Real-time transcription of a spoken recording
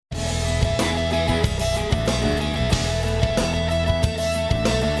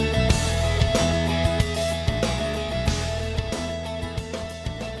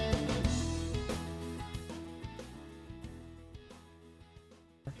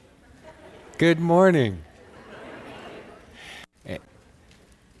Good morning.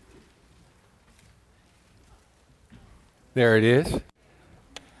 There it is.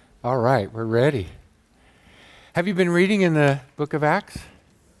 All right, we're ready. Have you been reading in the book of Acts?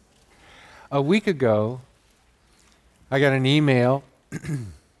 A week ago, I got an email,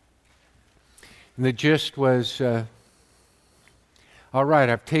 and the gist was, all right,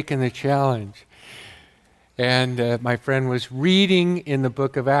 I've taken the challenge. And my friend was reading in the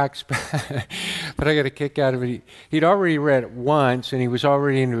book of Acts, but I got a kick out of it. He'd already read it once, and he was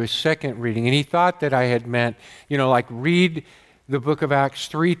already into his second reading. And he thought that I had meant, like read the book of Acts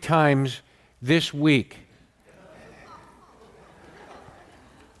 3 times this week.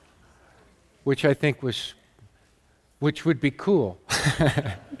 Which I think which would be cool.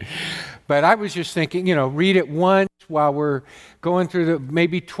 But I was just thinking, read it once while we're going through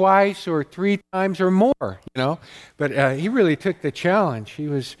maybe twice or 3 times or more, But he really took the challenge. He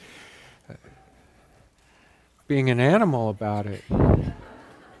was being an animal about it.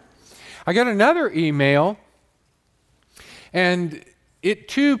 I got another email, and it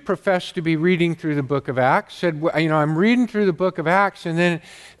too professed to be reading through the book of Acts. Said, I'm reading through the book of Acts, and then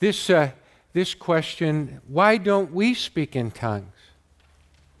this question, why don't we speak in tongues?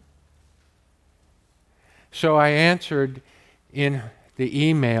 So I answered in the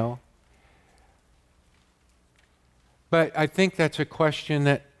email, but I think that's a question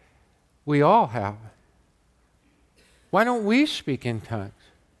that we all have. Why don't we speak in tongues?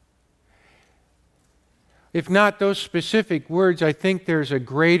 If not those specific words, I think there's a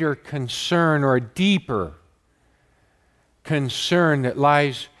greater concern or a deeper concern that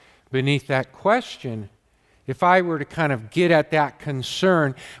lies beneath that question. If I were to kind of get at that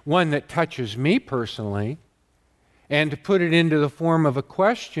concern, one that touches me personally, and to put it into the form of a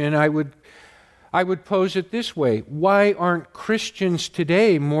question, I would pose it this way: why aren't Christians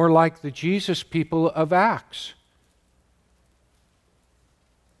today more like the Jesus people of Acts?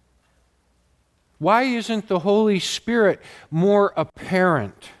 Why isn't the Holy Spirit more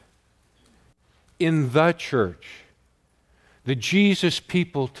apparent in the church, the Jesus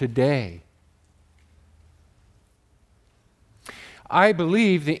people today? I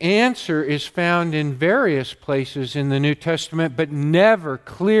believe the answer is found in various places in the New Testament, but never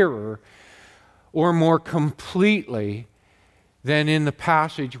clearer or more completely than in the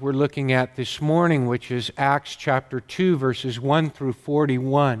passage we're looking at this morning, which is Acts chapter 2, verses 1 through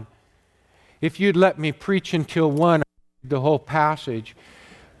 41. If you'd let me preach until 1, I'd read the whole passage.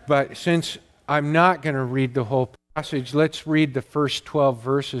 But since I'm not going to read the whole passage, let's read the first 12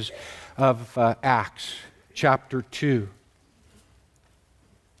 verses of Acts chapter 2.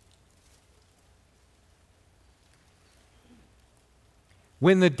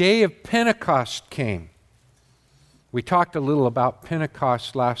 When the day of Pentecost came, we talked a little about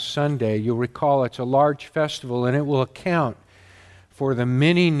Pentecost last Sunday. You'll recall it's a large festival, and it will account for the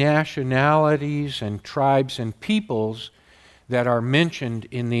many nationalities and tribes and peoples that are mentioned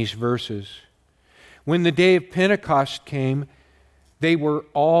in these verses. When the day of Pentecost came, they were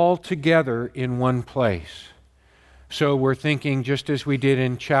all together in one place. So we're thinking, just as we did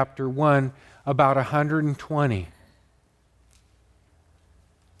in chapter 1, about 120.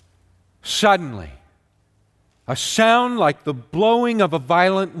 Suddenly, a sound like the blowing of a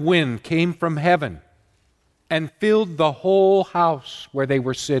violent wind came from heaven and filled the whole house where they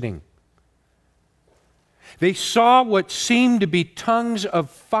were sitting. They saw what seemed to be tongues of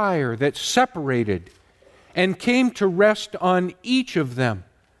fire that separated and came to rest on each of them.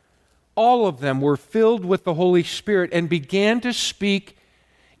 All of them were filled with the Holy Spirit and began to speak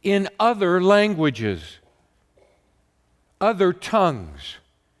in other languages, other tongues,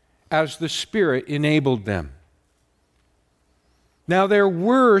 as the Spirit enabled them. Now there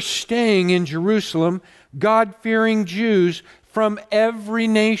were staying in Jerusalem God-fearing Jews from every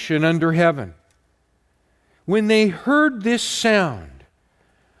nation under heaven. When they heard this sound,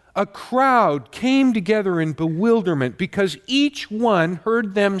 a crowd came together in bewilderment because each one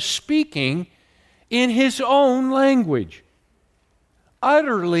heard them speaking in his own language.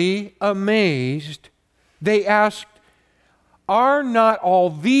 Utterly amazed, they asked, "Are not all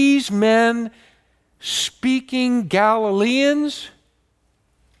these men speaking Galileans?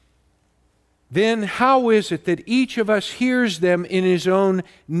 Then how is it that each of us hears them in his own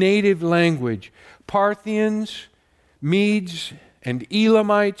native language? Parthians, Medes, and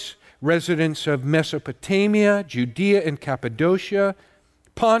Elamites, residents of Mesopotamia, Judea and Cappadocia,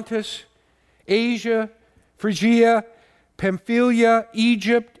 Pontus, Asia, Phrygia, Pamphylia,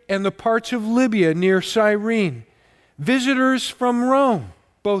 Egypt, and the parts of Libya near Cyrene, visitors from Rome,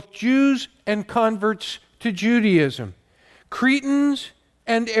 both Jews and converts to Judaism, Cretans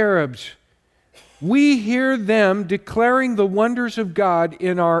and Arabs. we hear them declaring the wonders of God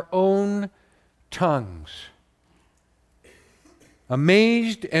in our own tongues.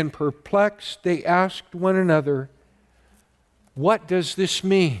 Amazed and perplexed, they asked one another, "What does this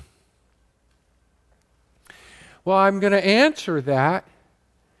mean?" Well, I'm going to answer that,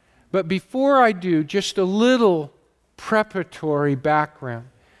 but before I do, just a little preparatory background.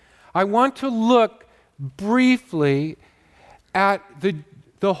 I want to look briefly at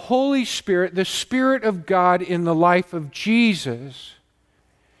the Holy Spirit, the Spirit of God in the life of Jesus.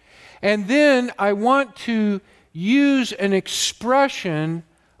 And then I want to use an expression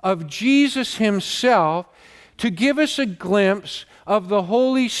of Jesus himself to give us a glimpse of the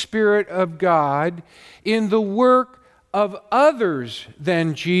Holy Spirit of God in the work of others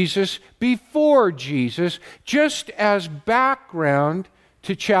than Jesus before Jesus, just as background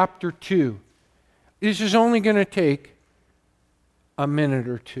to chapter 2. This is only going to take a minute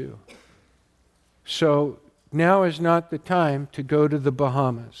or two. So now is not the time to go to the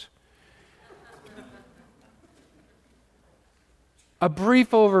Bahamas. A brief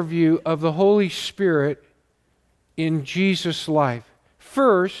overview of the Holy Spirit in Jesus' life.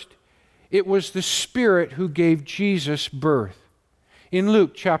 First, it was the Spirit who gave Jesus birth. In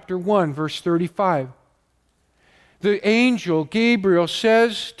Luke chapter 1, verse 35, the angel Gabriel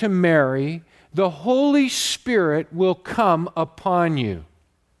says to Mary, "The Holy Spirit will come upon you."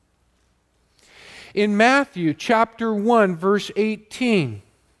 In Matthew chapter 1, verse 18,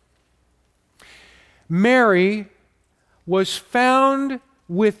 Mary was found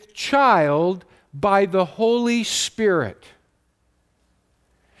with child by the Holy Spirit.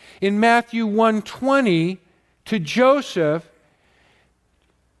 In Matthew 1:20, to Joseph,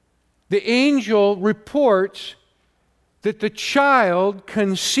 the angel reports that the child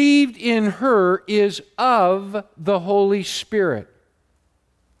conceived in her is of the Holy Spirit.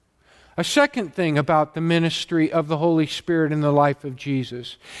 A second thing about the ministry of the Holy Spirit in the life of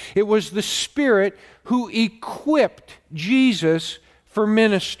Jesus. It was the Spirit who equipped Jesus for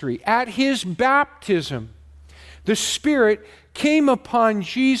ministry. At his baptism, the Spirit came upon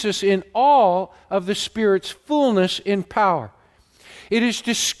Jesus in all of the Spirit's fullness in power. It is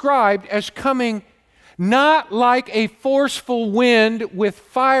described as coming not like a forceful wind with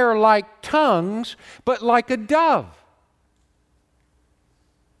fire-like tongues, but like a dove.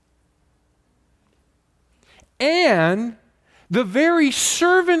 And the very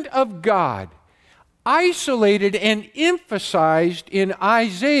servant of God, isolated and emphasized in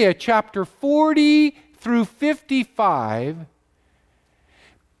Isaiah chapter 40 through 55,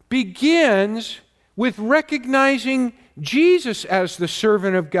 begins with recognizing Jesus as the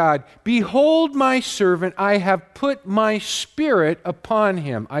servant of God. "Behold my servant, I have put my Spirit upon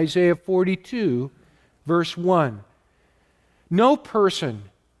him." Isaiah 42, verse 1. No person,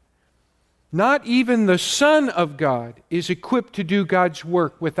 not even the Son of God, is equipped to do God's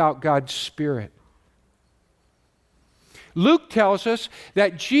work without God's Spirit. Luke tells us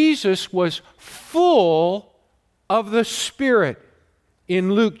that Jesus was full of the Spirit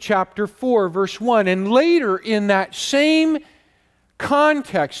in Luke chapter 4, verse 1. And later in that same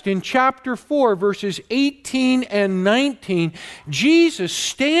context, in chapter 4, verses 18 and 19, Jesus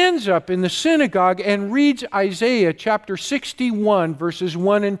stands up in the synagogue and reads Isaiah chapter 61, verses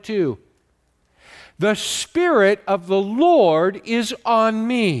 1 and 2. "The Spirit of the Lord is on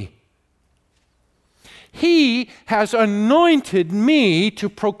me. He has anointed me to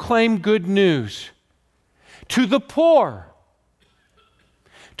proclaim good news to the poor,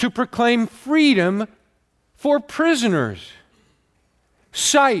 to proclaim freedom for prisoners,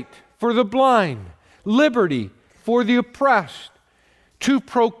 sight for the blind, liberty for the oppressed, to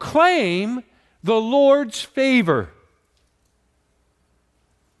proclaim the Lord's favor."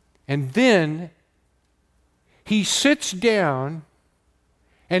 And then he sits down,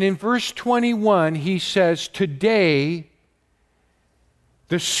 and in verse 21 he says, "Today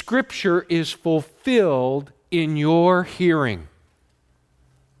the Scripture is fulfilled in your hearing."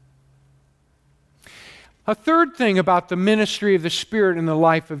 A third thing about the ministry of the Spirit in the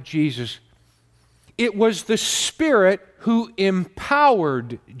life of Jesus, it was the Spirit who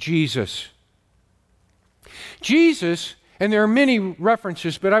empowered Jesus. Jesus, and there are many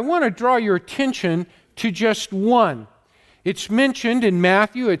references, but I want to draw your attention to just one. It's mentioned in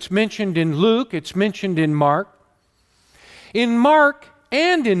Matthew, it's mentioned in Luke, it's mentioned in Mark. In Mark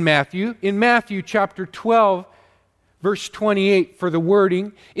and in Matthew chapter 12, verse 28 for the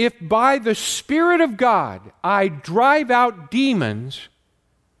wording, "If by the Spirit of God I drive out demons,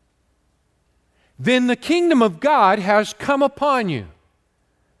 then the kingdom of God has come upon you."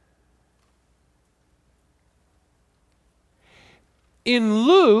 In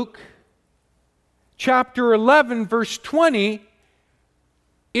Luke, chapter 11, verse 20,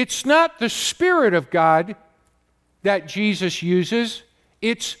 it's not the Spirit of God that Jesus uses,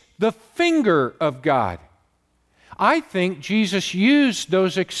 it's the finger of God. I think Jesus used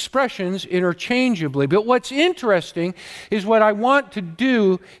those expressions interchangeably. But what's interesting is what I want to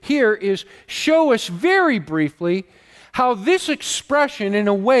do here is show us very briefly how this expression, in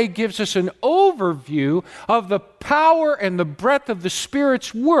a way, gives us an overview of the power and the breadth of the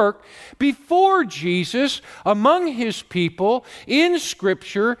Spirit's work before Jesus, among His people, in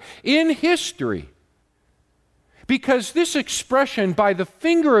Scripture, in history. Because this expression, by the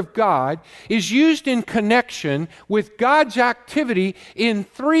finger of God, is used in connection with God's activity in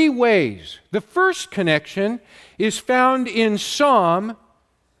three ways. The first connection is found in Psalm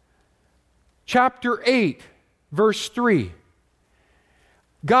chapter 8, verse 3.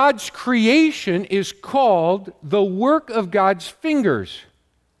 God's creation is called the work of God's fingers.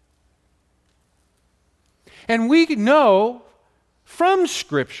 And we know from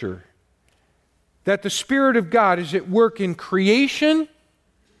Scripture that the Spirit of God is at work in creation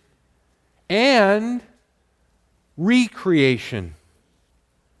and recreation.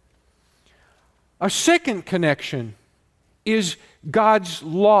 A second connection is God's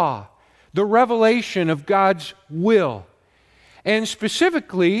law, the revelation of God's will. And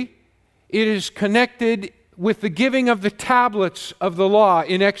specifically, it is connected with the giving of the tablets of the law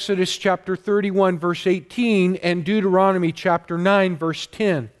in Exodus chapter 31, verse 18, and Deuteronomy chapter 9, verse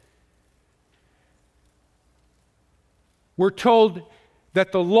 10. We're told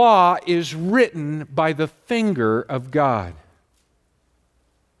that the law is written by the finger of God.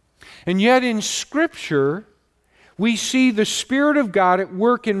 And yet in Scripture, we see the Spirit of God at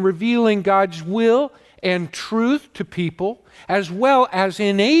work in revealing God's will and truth to people, as well as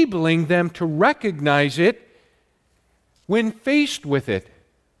enabling them to recognize it when faced with it.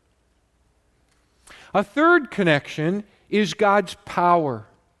 A third connection is God's power.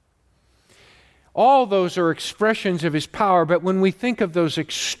 All those are expressions of His power, but when we think of those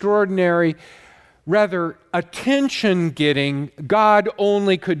extraordinary, rather attention-getting, God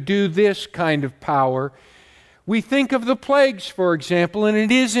only could do this kind of power, we think of the plagues, for example, and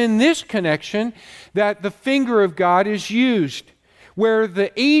it is in this connection that the finger of God is used, where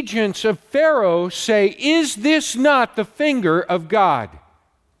the agents of Pharaoh say, "Is this not the finger of God?"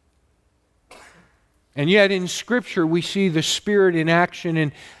 And yet in Scripture we see the Spirit in action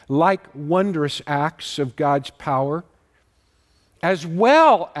in like wondrous acts of God's power, as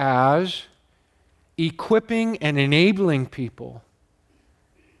well as equipping and enabling people.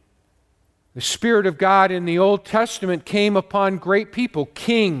 The Spirit of God in the Old Testament came upon great people,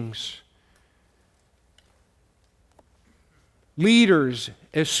 kings, leaders,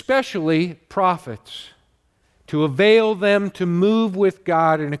 especially prophets, to avail them to move with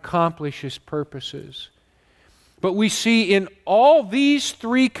God and accomplish His purposes. But we see in all these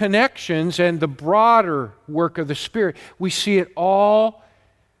three connections and the broader work of the Spirit, we see it all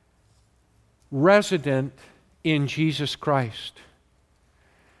resident in Jesus Christ.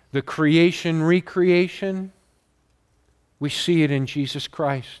 The creation, recreation, we see it in Jesus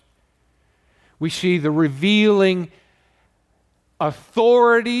Christ. We see the revealing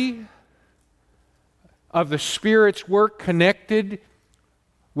authority of the Spirit's work connected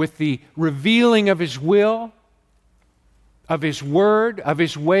with the revealing of His will, of His word, of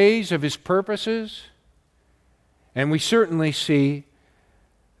His ways, of His purposes. And we certainly see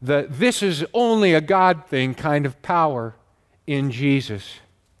that this is only a God thing kind of power in Jesus.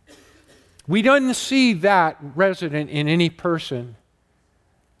 We don't see that resident in any person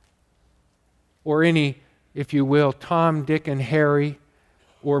or any, if you will, Tom, Dick, and Harry,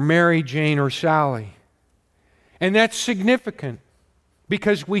 or Mary, Jane, or Sally. And that's significant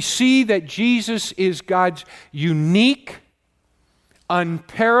because we see that Jesus is God's unique,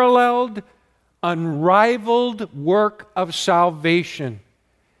 unparalleled, unrivaled work of salvation.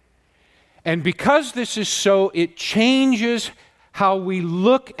 And because this is so, it changes how we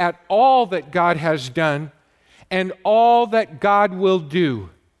look at all that God has done and all that God will do.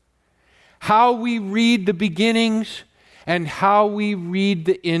 How we read the beginnings and how we read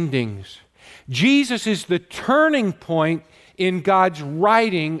the endings. Jesus is the turning point in God's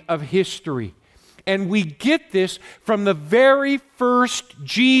writing of history. And we get this from the very first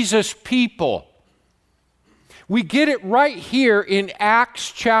Jesus people. We get it right here in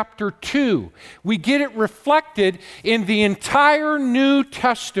Acts chapter 2. We get it reflected in the entire New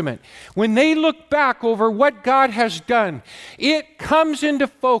Testament. When they look back over what God has done, it comes into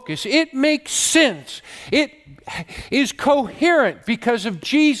focus. It makes sense. It is coherent because of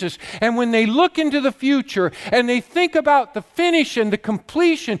Jesus. And when they look into the future and they think about the finish and the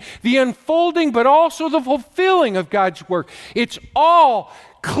completion, the unfolding, but also the fulfilling of God's work, it's all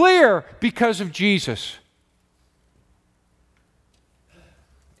clear because of Jesus.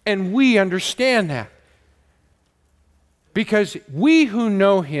 And we understand that because we who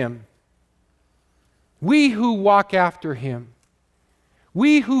know Him, we who walk after Him,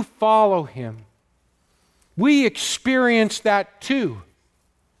 we who follow Him, we experience that too.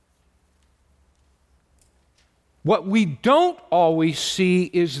 What we don't always see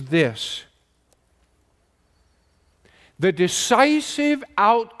is this: the decisive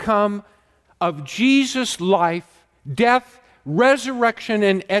outcome of Jesus' life, death, resurrection,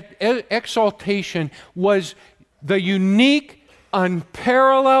 and exaltation was the unique,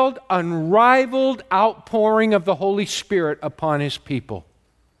 unparalleled, unrivaled outpouring of the Holy Spirit upon His people.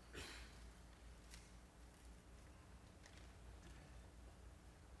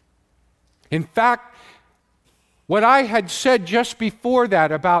 In fact, what I had said just before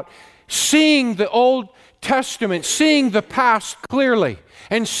that about seeing the Old Testament, seeing the past clearly,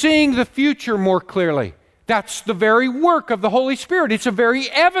 and seeing the future more clearly, that's the very work of the Holy Spirit. It's a very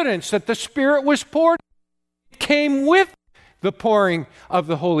evidence that the Spirit was poured. It came with the pouring of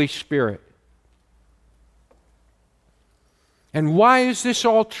the Holy Spirit. And why is this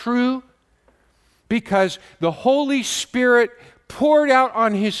all true? Because the Holy Spirit poured out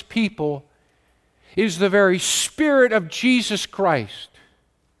on His people is the very Spirit of Jesus Christ.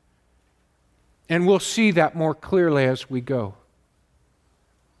 And we'll see that more clearly as we go.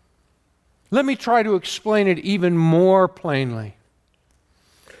 Let me try to explain it even more plainly.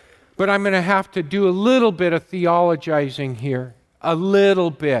 But I'm going to have to do a little bit of theologizing here. A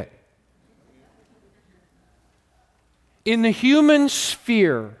little bit. In the human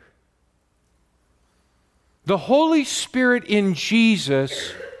sphere, the Holy Spirit in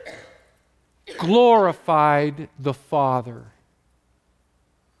Jesus glorified the Father.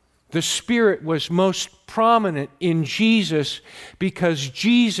 The Spirit was most prominent in Jesus because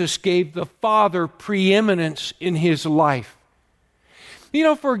Jesus gave the Father preeminence in His life. You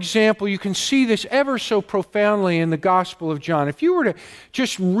know, for example, you can see this ever so profoundly in the Gospel of John. If you were to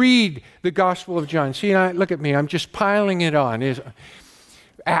just read the Gospel of John, see, look at me, I'm just piling it on.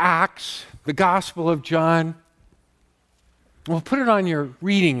 Acts, the Gospel of John. Well, put it on your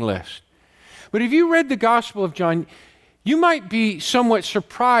reading list. But if you read the Gospel of John, you might be somewhat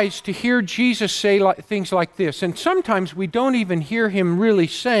surprised to hear Jesus say things like this. And sometimes we don't even hear Him really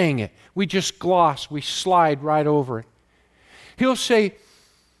saying it. We just gloss, we slide right over it. He'll say,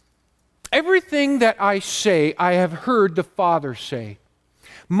 "Everything that I say, I have heard the Father say.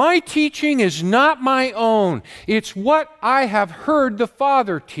 My teaching is not my own. It's what I have heard the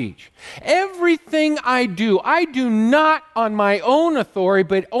Father teach. Everything I do not on my own authority,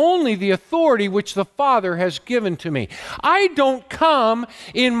 but only the authority which the Father has given to me. I don't come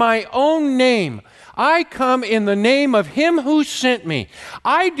in my own name. I come in the name of Him who sent me.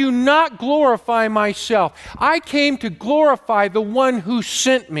 I do not glorify myself. I came to glorify the one who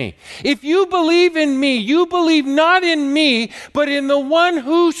sent me. If you believe in me, you believe not in me, but in the one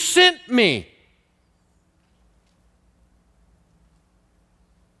who sent me."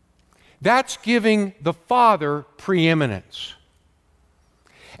 That's giving the Father preeminence.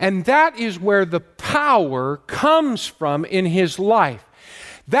 And that is where the power comes from in His life.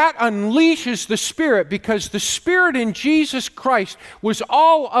 That unleashes the Spirit, because the Spirit in Jesus Christ was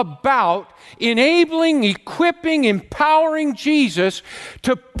all about enabling, equipping, empowering Jesus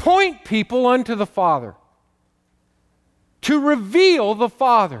to point people unto the Father, to reveal the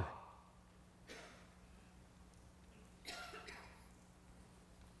Father.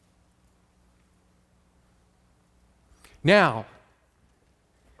 Now,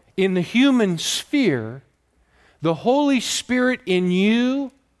 in the human sphere, the Holy Spirit in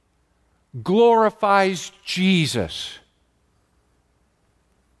you glorifies Jesus.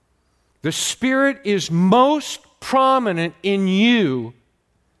 The Spirit is most prominent in you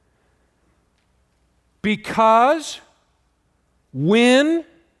because when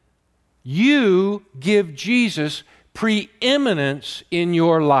you give Jesus preeminence in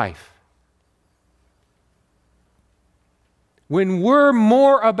your life, when we're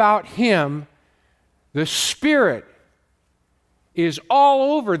more about Him, the Spirit is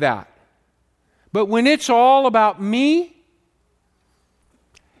all over that. But when it's all about me,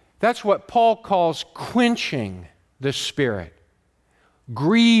 That's what Paul calls quenching the Spirit,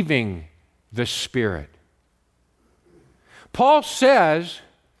 grieving the Spirit. Paul says,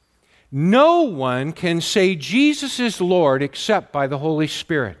 no one can say Jesus is Lord except by the Holy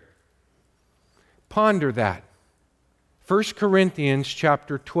Spirit. Ponder that. 1 Corinthians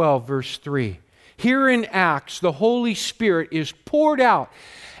chapter 12, verse 3. Here in Acts, the Holy Spirit is poured out.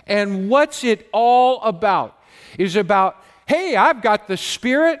 And what's it all about? Is about, hey, I've got the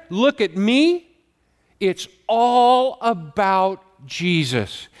Spirit, look at me. It's all about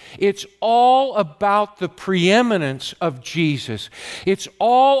Jesus. It's all about the preeminence of Jesus. It's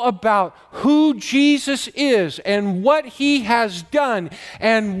all about who Jesus is and what He has done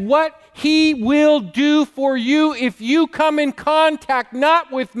and what He will do for you if you come in contact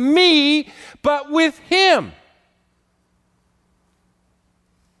not with me, but with Him.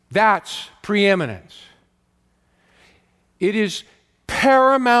 That's preeminence. It is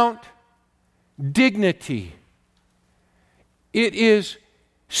paramount dignity. It is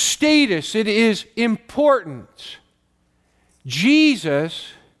status. It is importance. Jesus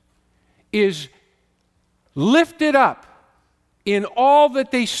is lifted up in all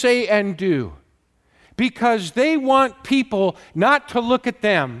that they say and do because they want people not to look at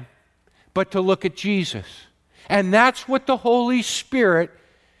them, but to look at Jesus. And that's what the Holy Spirit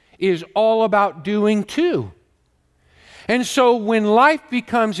is all about doing too. And so when life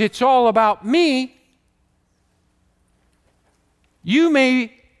becomes, it's all about me, you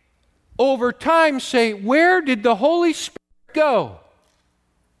may over time say, where did the Holy Spirit go?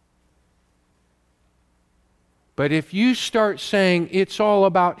 But if you start saying it's all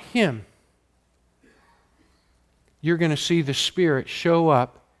about Him, you're going to see the Spirit show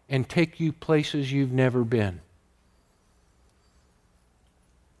up and take you places you've never been.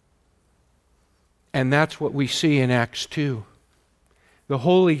 And that's what we see in Acts 2. The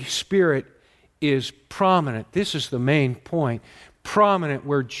Holy Spirit is prominent. This is the main point. Prominent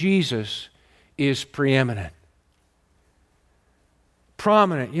where Jesus is preeminent.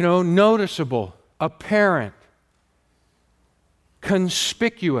 Prominent, noticeable, apparent,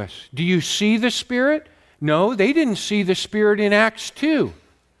 conspicuous. Do you see the Spirit? No, they didn't see the Spirit in Acts 2.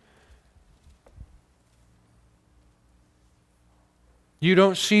 You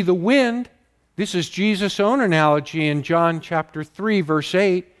don't see the wind. This is Jesus' own analogy in John chapter 3, verse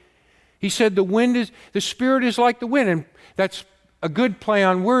 8. He said the Spirit is like the wind. And that's a good play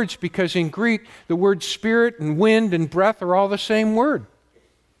on words because in Greek, the word spirit and wind and breath are all the same word.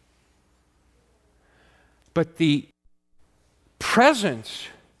 But the presence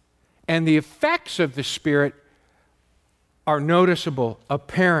and the effects of the Spirit are noticeable,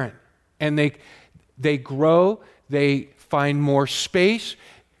 apparent, and they grow, they find more space.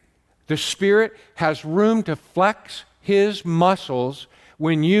 The Spirit has room to flex His muscles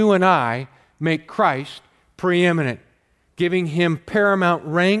when you and I make Christ preeminent, giving Him paramount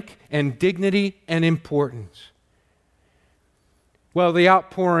rank and dignity and importance. Well, the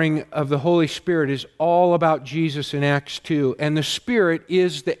outpouring of the Holy Spirit is all about Jesus in Acts 2, and the Spirit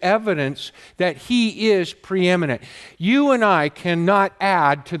is the evidence that He is preeminent. You and I cannot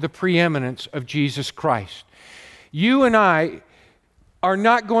add to the preeminence of Jesus Christ. You and I are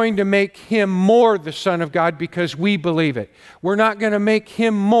not going to make Him more the Son of God because we believe it. We're not going to make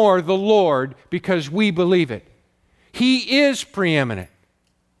Him more the Lord because we believe it. He is preeminent.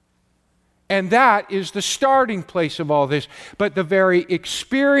 And that is the starting place of all this. But the very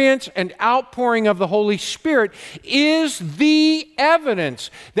experience and outpouring of the Holy Spirit is the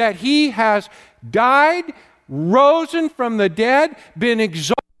evidence that He has died, risen from the dead, been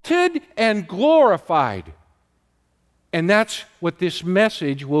exalted, and glorified. And that's what this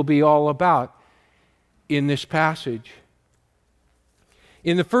message will be all about in this passage.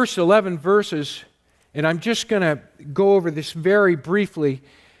 In the first 11 verses, and I'm just going to go over this very briefly,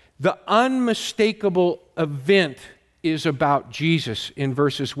 the unmistakable event is about Jesus in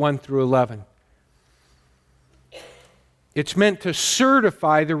verses 1 through 11. It's meant to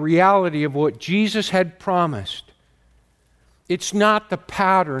certify the reality of what Jesus had promised. It's not the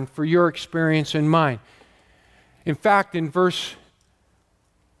pattern for your experience and mine. In fact, in verse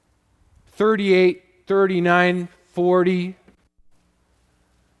 38, 39, 40,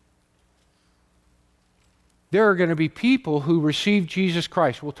 there are going to be people who receive Jesus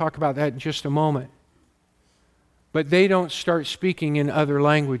Christ. We'll talk about that in just a moment. But they don't start speaking in other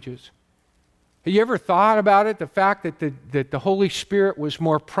languages. Have you ever thought about it? The fact that the Holy Spirit was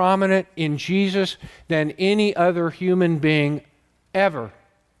more prominent in Jesus than any other human being ever.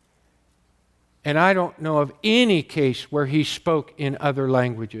 And I don't know of any case where He spoke in other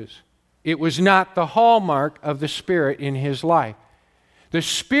languages. It was not the hallmark of the Spirit in His life. The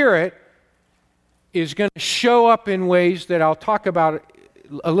Spirit is going to show up in ways that I'll talk about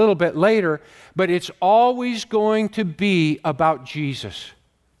a little bit later, but it's always going to be about Jesus.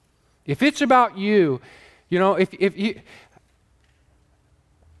 If it's about you, if you,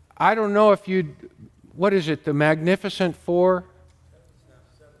 I don't know if you'd, what is it, the Magnificent Four?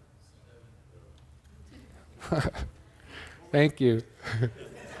 Thank you.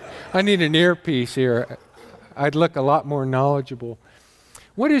 I need an earpiece here. I'd look a lot more knowledgeable.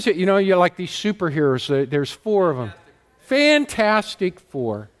 What is it? You're like these superheroes. There's four of them. Fantastic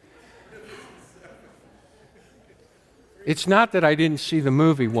Four. It's not that I didn't see the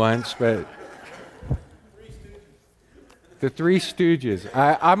movie once, but the Three Stooges.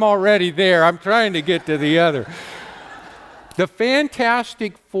 I'm already there. I'm trying to get to the other. The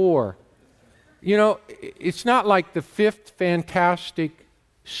Fantastic Four. It's not like the fifth fantastic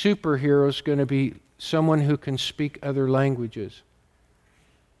superhero is going to be someone who can speak other languages.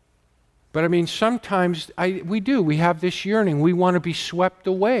 But sometimes we do. We have this yearning. We want to be swept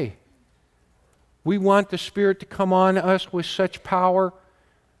away. We want the Spirit to come on us with such power.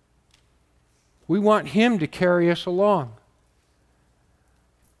 We want Him to carry us along.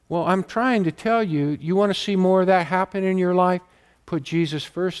 Well, I'm trying to tell you, you want to see more of that happen in your life? Put Jesus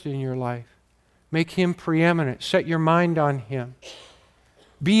first in your life. Make Him preeminent. Set your mind on Him.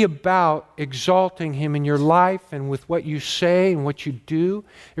 Be about exalting Him in your life and with what you say and what you do.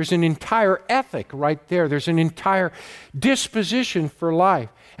 There's an entire ethic right there. There's an entire disposition for life.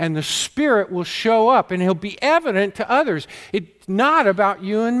 And the Spirit will show up and He'll be evident to others. It's not about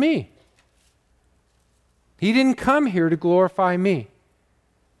you and me. He didn't come here to glorify me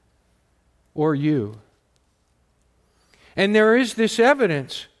or you. And there is this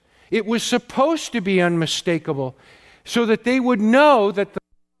evidence. It was supposed to be unmistakable so that they would know that the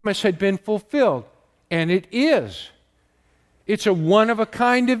promise had been fulfilled. And it is. It's a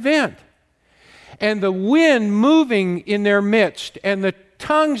one-of-a-kind event. And the wind moving in their midst and the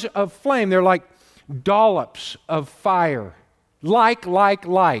tongues of flame, they're like dollops of fire. Like.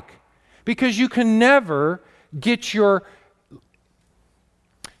 Because you can never get your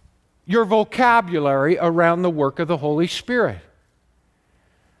vocabulary around the work of the Holy Spirit.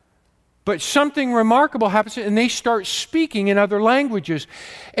 But something remarkable happens, and they start speaking in other languages.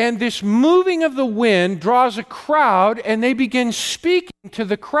 And this moving of the wind draws a crowd, and they begin speaking to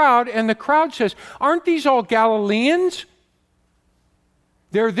the crowd, and the crowd says, "Aren't these all Galileans?"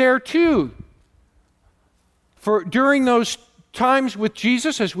 They're there too. During those times with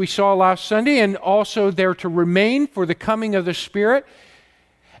Jesus, as we saw last Sunday, and also there to remain for the coming of the Spirit.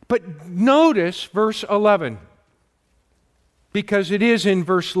 But notice verse 11, because it is in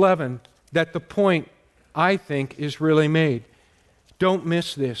verse 11 that the point, I think, is really made. Don't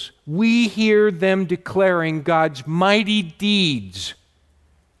miss this. We hear them declaring God's mighty deeds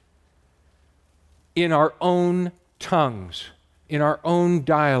in our own tongues, in our own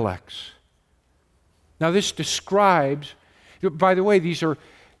dialects. Now this describes, by the way, these are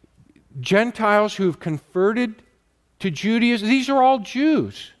Gentiles who have converted to Judaism. These are all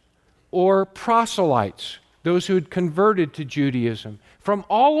Jews or proselytes, those who had converted to Judaism from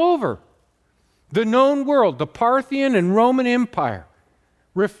all over the known world, the Parthian and Roman Empire,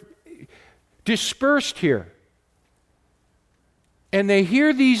 dispersed here. And they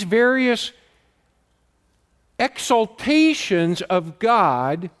hear these various exaltations of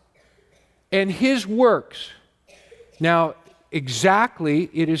God and His works. Now, exactly,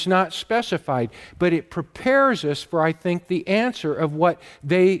 it is not specified, but it prepares us for, I think, the answer of what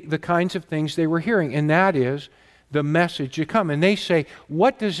the kinds of things they were hearing, and that is the message to come. And they say,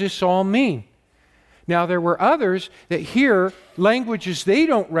 what does this all mean? Now, there were others that hear languages they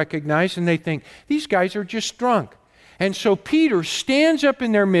don't recognize, and they think, these guys are just drunk. And so Peter stands up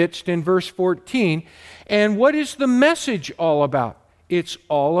in their midst in verse 14, and what is the message all about? It's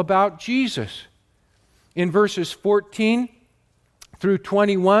all about Jesus. In verses 14 through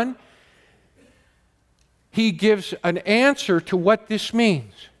 21, he gives an answer to what this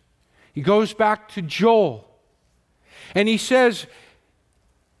means. He goes back to Joel, and he says,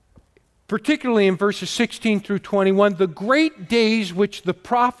 particularly in verses 16 through 21, the great days which the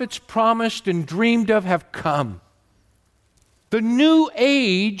prophets promised and dreamed of have come. The new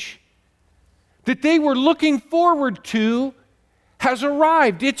age that they were looking forward to has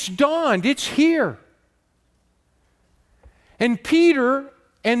arrived. It's dawned. It's here. And Peter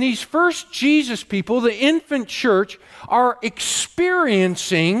and these first Jesus people, the infant church, are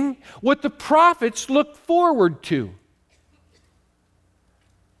experiencing what the prophets looked forward to.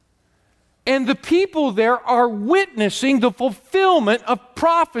 And the people there are witnessing the fulfillment of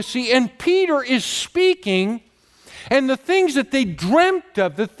prophecy, and Peter is speaking, And the things that they dreamt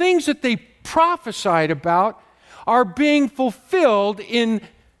of, the things that they prophesied about, are being fulfilled in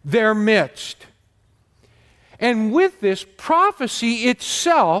their midst. And with this, prophecy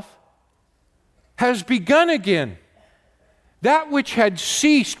itself has begun again. That which had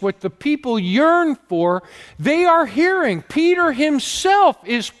ceased, what the people yearned for, they are hearing. Peter himself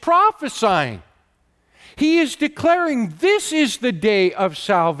is prophesying. He is declaring, this is the day of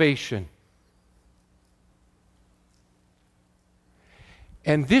salvation.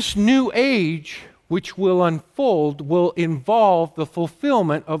 And this new age, which will unfold, will involve the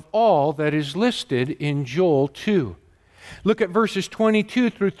fulfillment of all that is listed in Joel 2. Look at verses 22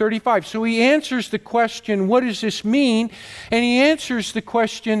 through 35. So he answers the question, what does this mean? And he answers the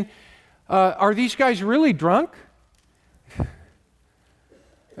question, are these guys really drunk?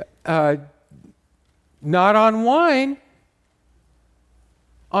 Not on wine,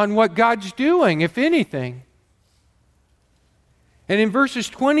 on what God's doing, if anything. And in verses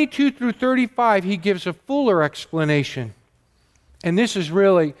 22 through 35, he gives a fuller explanation. And this is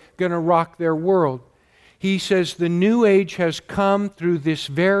really going to rock their world. He says, the new age has come through this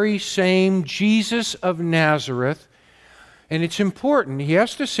very same Jesus of Nazareth. And it's important. He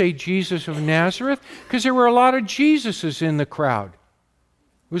has to say Jesus of Nazareth because there were a lot of Jesuses in the crowd.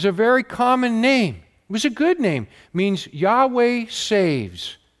 It was a very common name. It was a good name. It means Yahweh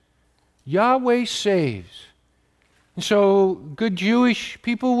saves. Yahweh saves. And so good Jewish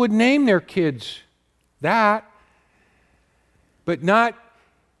people would name their kids that. But not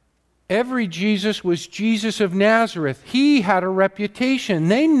every Jesus was Jesus of Nazareth. He had a reputation.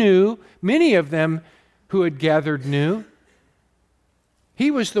 They knew, many of them who had gathered knew.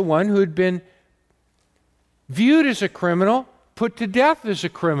 He was the one who had been viewed as a criminal, put to death as a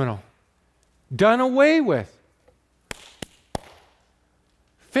criminal, done away with,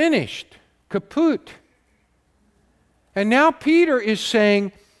 finished, kaput. And now Peter is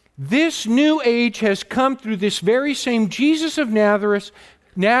saying, this new age has come through this very same Jesus of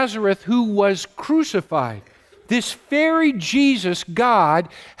Nazareth who was crucified. This very Jesus God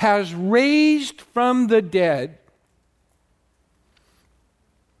has raised from the dead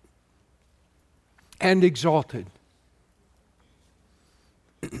and exalted.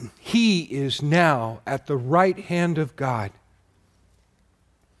 He is now at the right hand of God.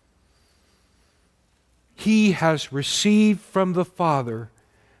 He has received from the Father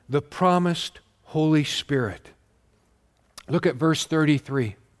the promised Holy Spirit. Look at verse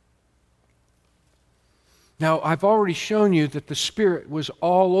 33. Now, I've already shown you that the Spirit was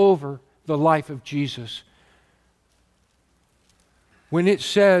all over the life of Jesus. When it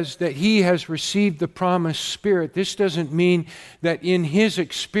says that he has received the promised Spirit, this doesn't mean that in his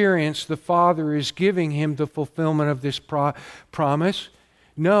experience the Father is giving him the fulfillment of this promise.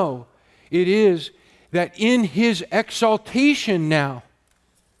 No, it is that in his exaltation now,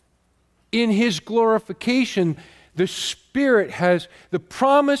 in his glorification, the Spirit has the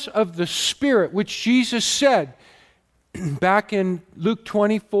promise of the Spirit, which Jesus said back in Luke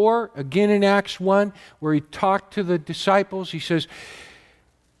 24, again in Acts 1, where he talked to the disciples. He says,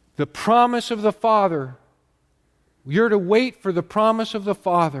 the promise of the Father, you're to wait for the promise of the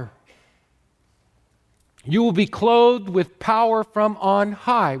Father. You will be clothed with power from on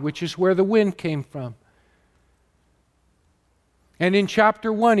high, which is where the wind came from. And in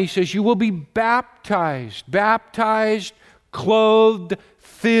chapter 1, he says, you will be baptized, clothed,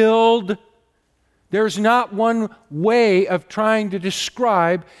 filled. There's not one way of trying to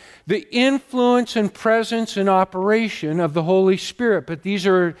describe the influence and presence and operation of the Holy Spirit, but these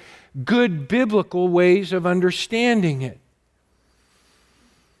are good biblical ways of understanding it.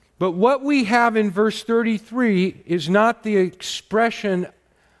 But what we have in verse 33 is not the expression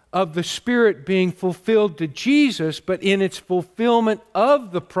of the Spirit being fulfilled to Jesus, but in its fulfillment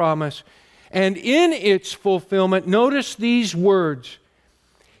of the promise. And in its fulfillment, notice these words,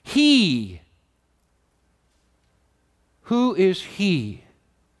 He. Who is He?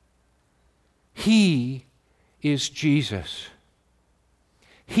 He is Jesus.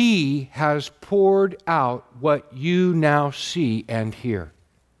 He has poured out what you now see and hear.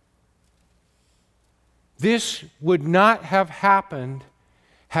 This would not have happened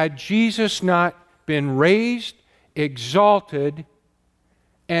had Jesus not been raised, exalted,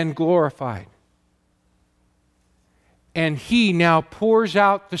 and glorified. And He now pours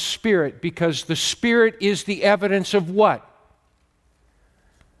out the Spirit because the Spirit is the evidence of what?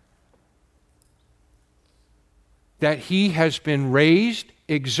 That He has been raised,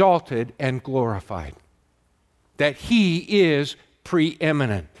 exalted, and glorified. That He is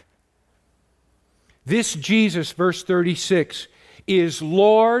preeminent. This Jesus, verse 36, is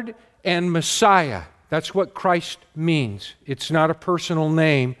Lord and Messiah. That's what Christ means. It's not a personal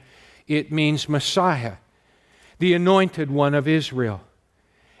name. It means Messiah, the anointed one of Israel.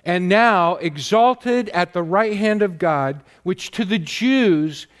 And now exalted at the right hand of God, which to the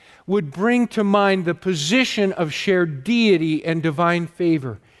Jews would bring to mind the position of shared deity and divine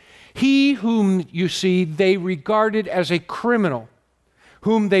favor. He whom, you see, they regarded as a criminal,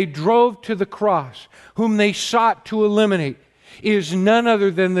 whom they drove to the cross, whom they sought to eliminate, is none other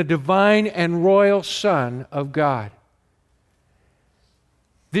than the divine and royal Son of God.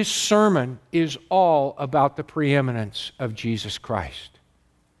 This sermon is all about the preeminence of Jesus Christ.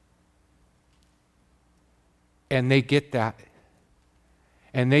 And they get that.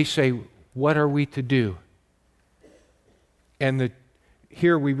 And they say, what are we to do? And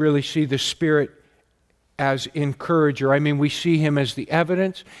here we really see the Spirit as encourager. I mean, we see him as the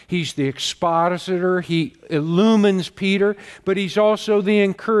evidence. He's the expositor. He illumines Peter, but he's also the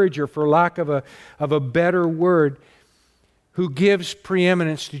encourager, for lack of a better word, who gives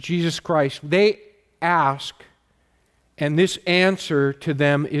preeminence to Jesus Christ. They ask, and this answer to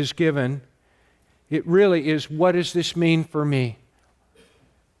them is given. It really is, what does this mean for me?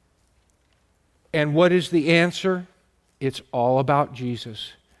 And what is the answer? It's all about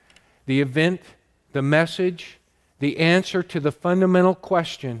Jesus. The event, the message, the answer to the fundamental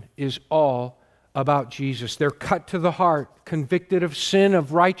question is all about Jesus. They're cut to the heart, convicted of sin,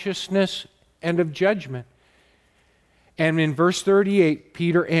 of righteousness, and of judgment. And in verse 38,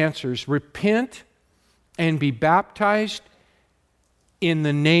 Peter answers, repent and be baptized in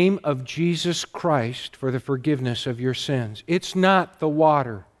the name of Jesus Christ for the forgiveness of your sins. It's not the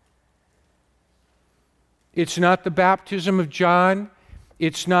water. It's not the baptism of John.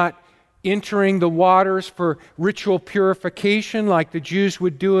 It's not entering the waters for ritual purification like the Jews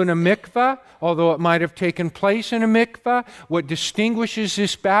would do in a mikvah, although it might have taken place in a mikvah. What distinguishes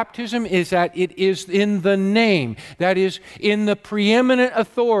this baptism is that it is in the name, that is, in the preeminent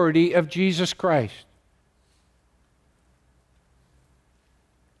authority of Jesus Christ.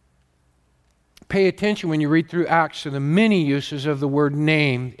 Pay attention when you read through Acts to the many uses of the word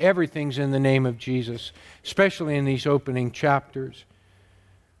name. Everything's in the name of Jesus, especially in these opening chapters.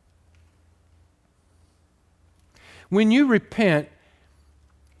 When you repent,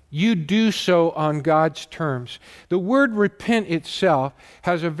 you do so on God's terms. The word repent itself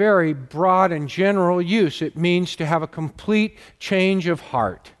has a very broad and general use. It means to have a complete change of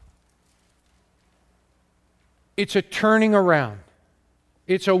heart. It's a turning around.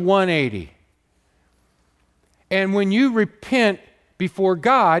 It's a 180. And when you repent before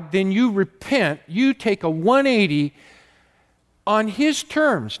God, then you repent, you take a 180 on His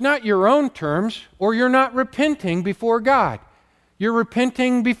terms, not your own terms, or you're not repenting before God. You're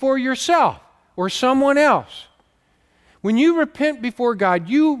repenting before yourself or someone else. When you repent before God,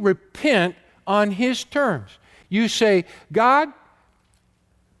 you repent on His terms. You say, God,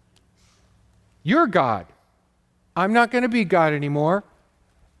 you're God. I'm not going to be God anymore,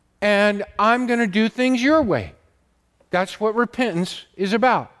 and I'm going to do things your way. That's what repentance is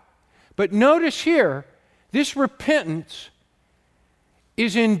about. But notice here, this repentance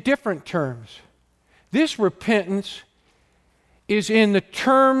is in different terms. This repentance is in the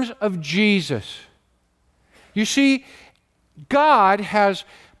terms of Jesus. You see, God has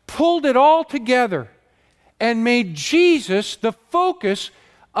pulled it all together and made Jesus the focus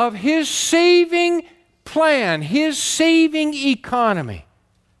of His saving plan, His saving economy.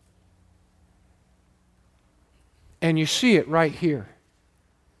 And you see it right here.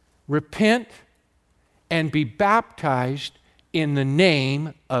 Repent and be baptized in the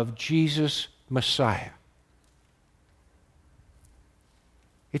name of Jesus Messiah.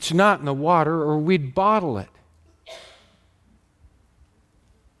 It's not in the water, or we'd bottle it.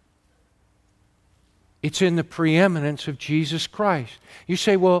 It's in the preeminence of Jesus Christ. You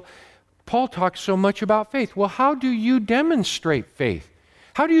say, well, Paul talks so much about faith. Well, how do you demonstrate faith?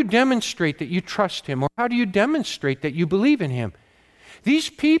 How do you demonstrate that you trust Him? Or how do you demonstrate that you believe in Him? These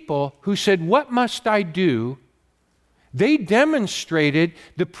people who said, what must I do? They demonstrated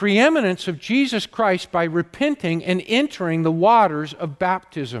the preeminence of Jesus Christ by repenting and entering the waters of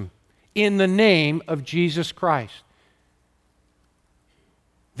baptism in the name of Jesus Christ.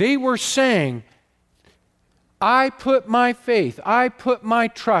 They were saying, I put my faith, I put my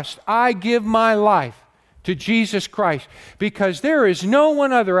trust, I give my life to Jesus Christ, because there is no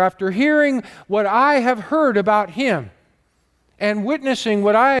one other, after hearing what I have heard about Him and witnessing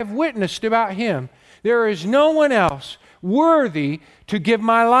what I have witnessed about Him, there is no one else worthy to give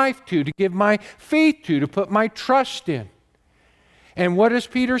my life to give my faith to put my trust in. And what does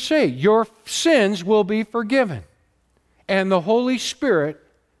Peter say? Your sins will be forgiven, and the Holy Spirit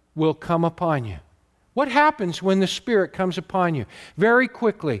will come upon you. What happens when the Spirit comes upon you? Very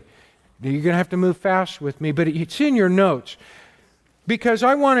quickly. You're going to have to move fast with me, but it's in your notes. Because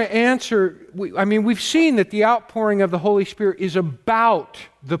I want to answer, we've seen that the outpouring of the Holy Spirit is about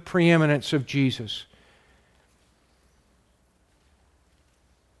the preeminence of Jesus.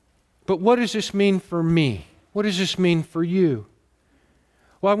 But what does this mean for me? What does this mean for you?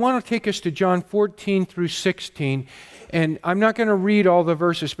 Well, I want to take us to John 14 through 16, and I'm not going to read all the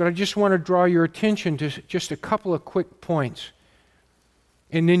verses, but I just want to draw your attention to just a couple of quick points.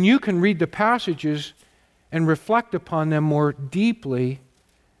 And then you can read the passages and reflect upon them more deeply.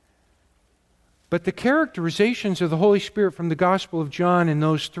 But the characterizations of the Holy Spirit from the Gospel of John in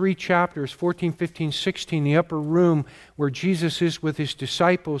those 3 chapters, 14, 15, 16, the upper room where Jesus is with his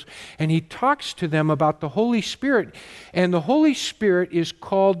disciples, and he talks to them about the Holy Spirit. And the Holy Spirit is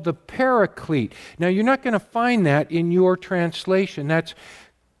called the Paraclete. Now, you're not going to find that in your translation. That's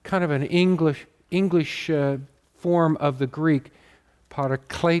kind of an English form of the Greek,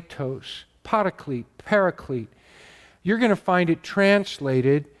 parakletos, paraclete. You're going to find it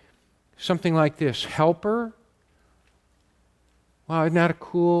translated something like this: helper. Wow, isn't that a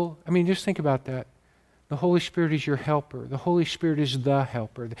cool? Just think about that. The Holy Spirit is your helper. The Holy Spirit is the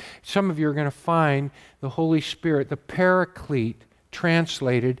helper. Some of you are going to find the Holy Spirit, the Paraclete,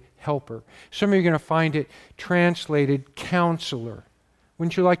 translated helper. Some of you are going to find it translated counselor.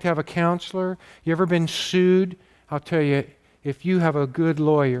 Wouldn't you like to have a counselor? You ever been sued? I'll tell you, if you have a good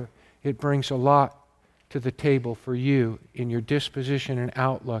lawyer, it brings a lot to the table for you in your disposition and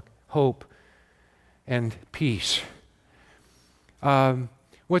outlook, hope and peace.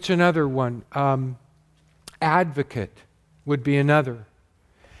 What's another one? Advocate would be another.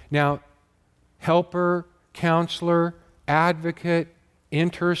 Now, helper, counselor, advocate,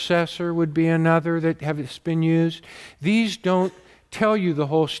 intercessor would be another that has been used. These don't tell you the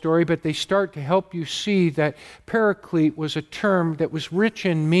whole story, but they start to help you see that Paraclete was a term that was rich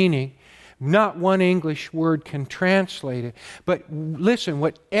in meaning. Not one English word can translate it. But listen,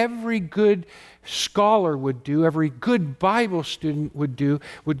 what every good scholar would do, every good Bible student would do,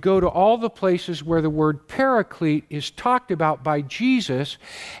 would go to all the places where the word Paraclete is talked about by Jesus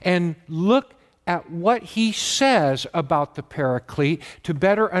and look at what he says about the Paraclete to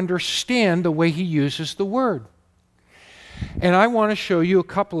better understand the way he uses the word. And I want to show you a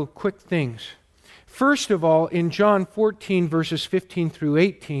couple of quick things. First of all, in John 14, verses 15 through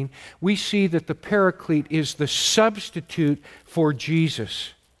 18, we see that the Paraclete is the substitute for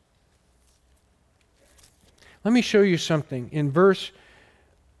Jesus. Let me show you something. In verse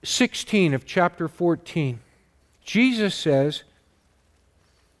 16 of chapter 14, Jesus says,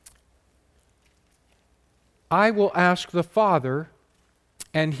 I will ask the Father,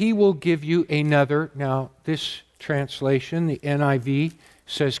 and he will give you another. Now, this translation, the NIV,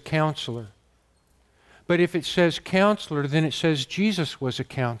 says counselor. But if it says counselor, then it says Jesus was a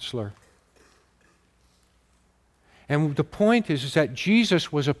counselor. And the point is that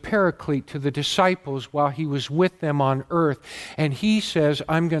Jesus was a paraclete to the disciples while he was with them on earth. And he says,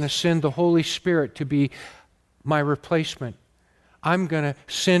 I'm going to send the Holy Spirit to be my replacement. I'm going to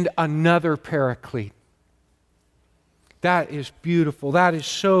send another paraclete. That is beautiful. That is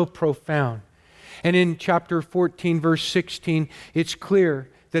so profound. And in chapter 14, verse 16, it's clear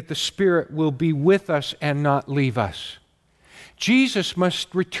that the Spirit will be with us and not leave us. Jesus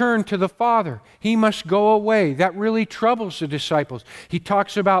must return to the Father. He must go away. That really troubles the disciples. He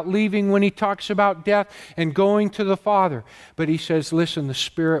talks about leaving when he talks about death and going to the Father. But he says, listen, the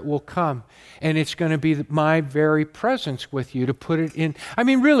Spirit will come, and it's going to be my very presence with you to put it in.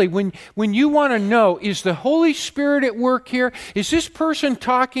 Really, when you want to know, is the Holy Spirit at work here? Is this person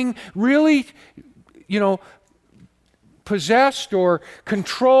talking really, possessed or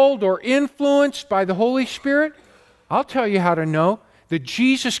controlled or influenced by the Holy Spirit? I'll tell you how to know. The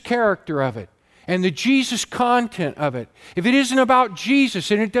Jesus character of it and the Jesus content of it. If it isn't about Jesus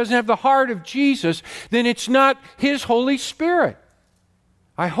and it doesn't have the heart of Jesus, then it's not His Holy Spirit.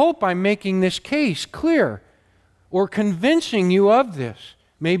 I hope I'm making this case clear or convincing you of this.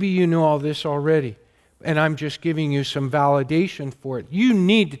 Maybe you know all this already, and I'm just giving you some validation for it. You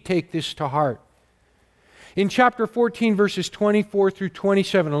need to take this to heart. In chapter 14, verses 24 through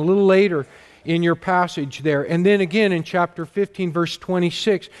 27, a little later in your passage there, and then again in chapter 15, verse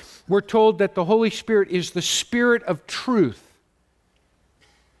 26, we're told that the Holy Spirit is the Spirit of truth.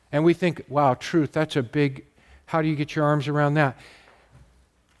 And we think, wow, truth, that's a big, how do you get your arms around that?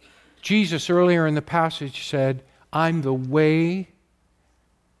 Jesus earlier in the passage said, I'm the way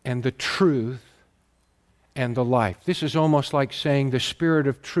and the truth and the life. This is almost like saying the Spirit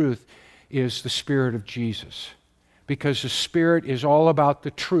of truth is the Spirit of Jesus, because the Spirit is all about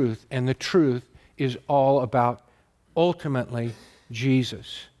the truth, and the truth is all about ultimately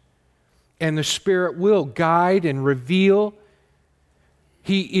Jesus. And the Spirit will guide and reveal.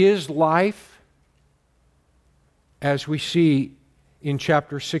 He is life, as we see in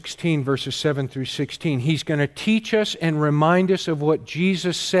chapter 16, verses 7 through 16. He's going to teach us and remind us of what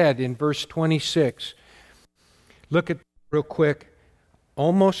Jesus said in verse 26. Look at real quick.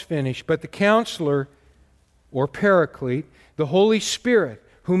 Almost finished. But the Counselor, or Paraclete, the Holy Spirit,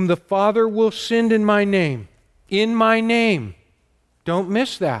 whom the Father will send in my name. In my name. Don't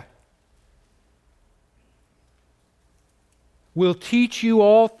miss that. Will teach you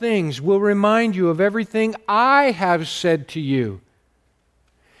all things, will remind you of everything I have said to you.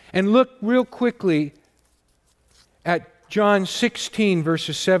 And look real quickly at John 16,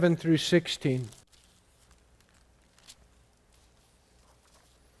 verses 7 through 16.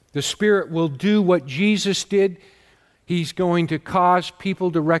 The Spirit will do what Jesus did. He's going to cause people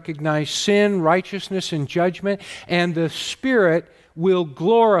to recognize sin, righteousness, and judgment. And the Spirit will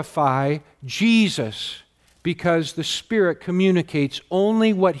glorify Jesus, because the Spirit communicates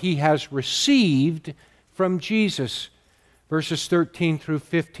only what He has received from Jesus. Verses 13 through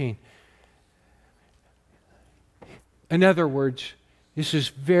 15. In other words, this is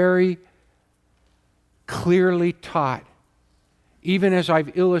very clearly taught, even as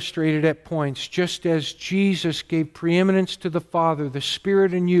I've illustrated at points. Just as Jesus gave preeminence to the Father, the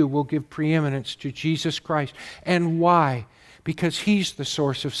Spirit in you will give preeminence to Jesus Christ. And why? Because He's the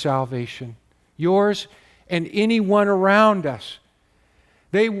source of salvation. Yours and anyone around us.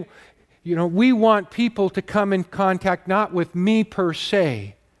 We want people to come in contact not with me per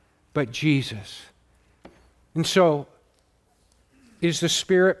se, but Jesus. And so, is the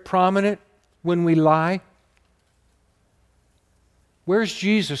Spirit prominent when we lie? Where's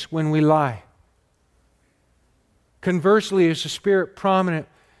Jesus when we lie? Conversely, is the Spirit prominent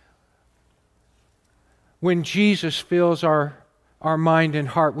when Jesus fills our mind and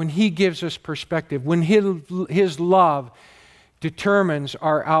heart, when He gives us perspective, when His love determines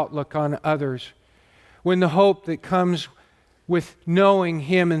our outlook on others, when the hope that comes with knowing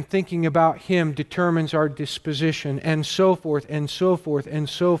Him and thinking about Him determines our disposition, and so forth, and so forth, and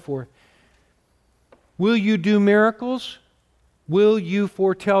so forth. Will you do miracles? Will you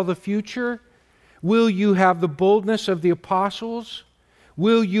foretell the future? Will you have the boldness of the apostles?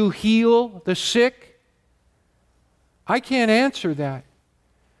 Will you heal the sick? I can't answer that.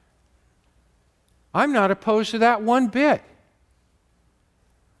 I'm not opposed to that one bit.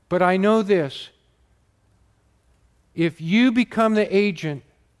 But I know this. If you become the agent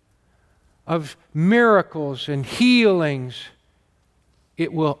of miracles and healings,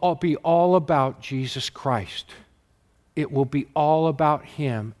 it will all be all about Jesus Christ. It will be all about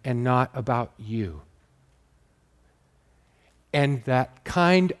Him and not about you. And that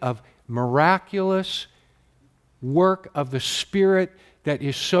kind of miraculous work of the Spirit that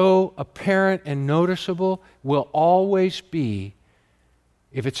is so apparent and noticeable will always be,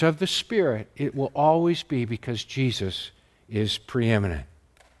 if it's of the Spirit, it will always be because Jesus is preeminent.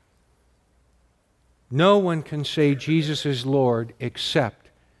 No one can say Jesus is Lord except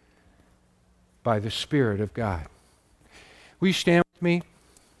by the Spirit of God. Will you stand with me?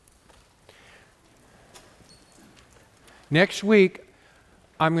 Next week,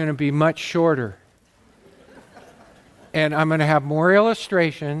 I'm going to be much shorter. And I'm going to have more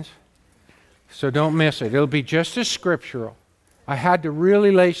illustrations, so don't miss it. It'll be just as scriptural. I had to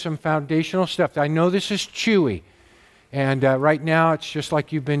really lay some foundational stuff. I know this is chewy, and right now it's just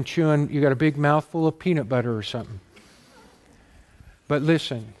like you've been chewing, you got a big mouthful of peanut butter or something. But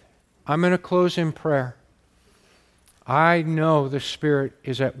listen, I'm going to close in prayer. I know the Spirit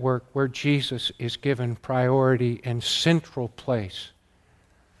is at work where Jesus is given priority and central place.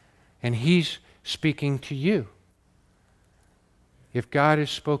 And He's speaking to you. If God has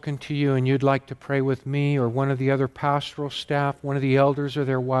spoken to you and you'd like to pray with me or one of the other pastoral staff, one of the elders or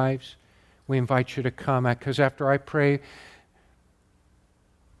their wives, we invite you to come. Because after I pray,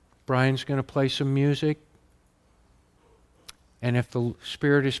 Brian's going to play some music. And if the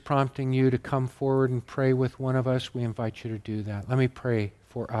Spirit is prompting you to come forward and pray with one of us, we invite you to do that. Let me pray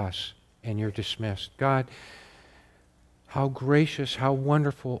for us, and you're dismissed. God, how gracious, how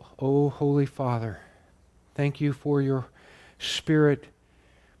wonderful, oh Holy Father. Thank you for your Spirit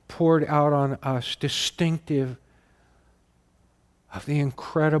poured out on us, distinctive of the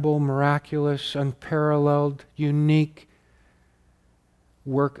incredible, miraculous, unparalleled, unique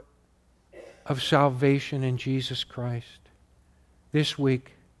work of salvation in Jesus Christ. This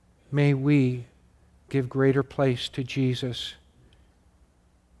week, may we give greater place to Jesus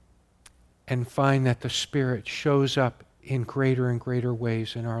and find that the Spirit shows up in greater and greater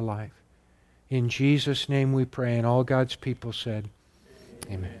ways in our life. In Jesus' name we pray, and all God's people said,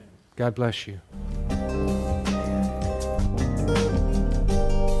 Amen. God bless you.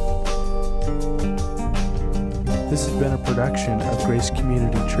 This has been a production of Grace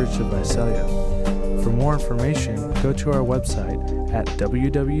Community Church of Visalia. For more information, go to our website at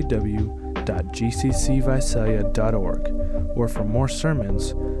www.gccvisalia.org, or for more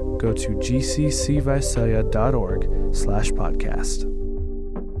sermons, go to gccvisalia.org/podcast.